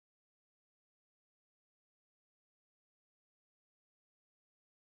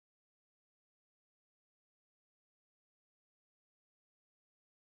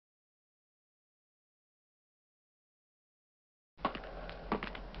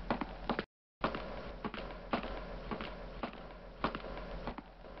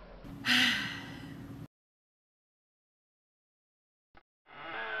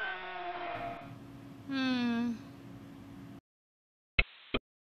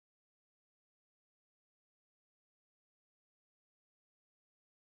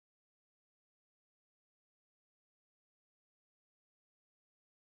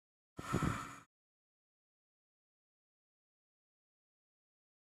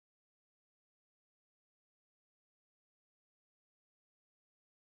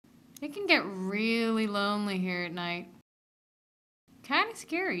It can get really lonely here at night. Kind of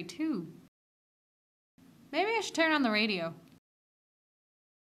scary, too. Maybe I should turn on the radio.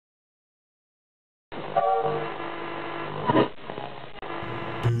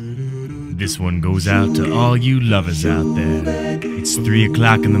 This one goes out to all you lovers out there. It's 3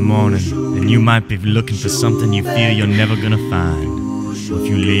 o'clock in the morning, and you might be looking for something you feel you're never gonna find. Or if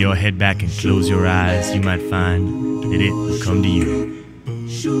you lay your head back and close your eyes, you might find that it will come to you.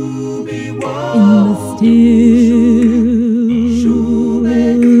 In the still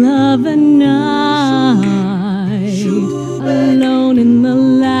of the night, alone in the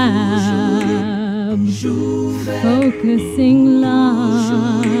lab, focusing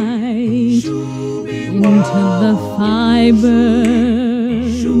light into the fiber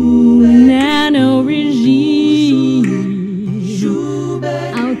nano regime.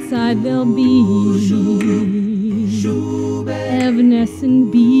 Outside there'll be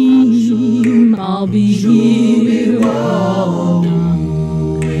evanescent beam. I'll be here all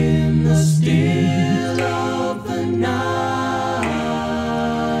night in the still of the night.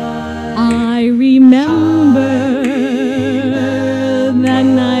 I remember that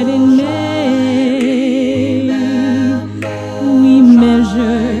night in May. We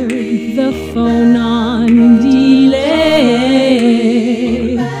measured the phonon delay.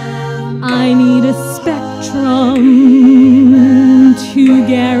 I need a spectrum to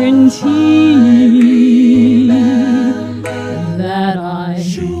guarantee that I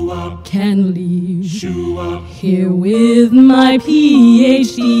can leave here with my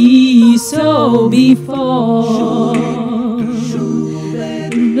PhD. So before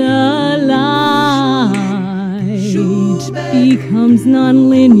the light becomes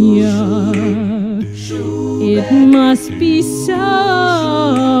nonlinear, it must be so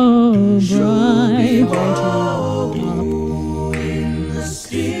bright.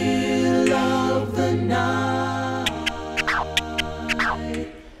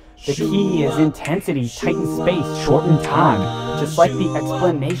 The key is intensity, tighten space, shorten time. Just like the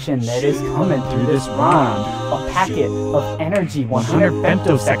explanation that is coming through this rhyme. A packet of energy 100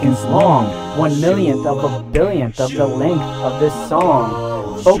 femtoseconds long. 1/1,000,000th of a billionth of the length of this song.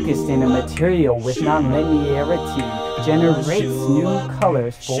 Focused in a material with nonlinearity. Generates new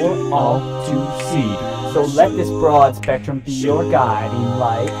colors for all to see. So let this broad spectrum be your guiding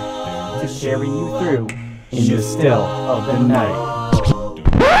light to carry you through in the still of the night.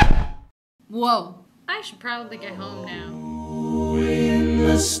 Whoa, I should probably get home now. In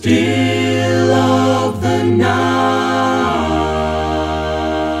the still of the night.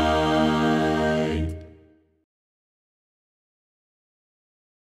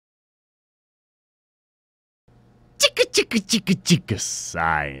 Chicka chicka chicka chicka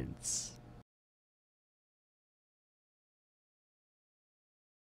science.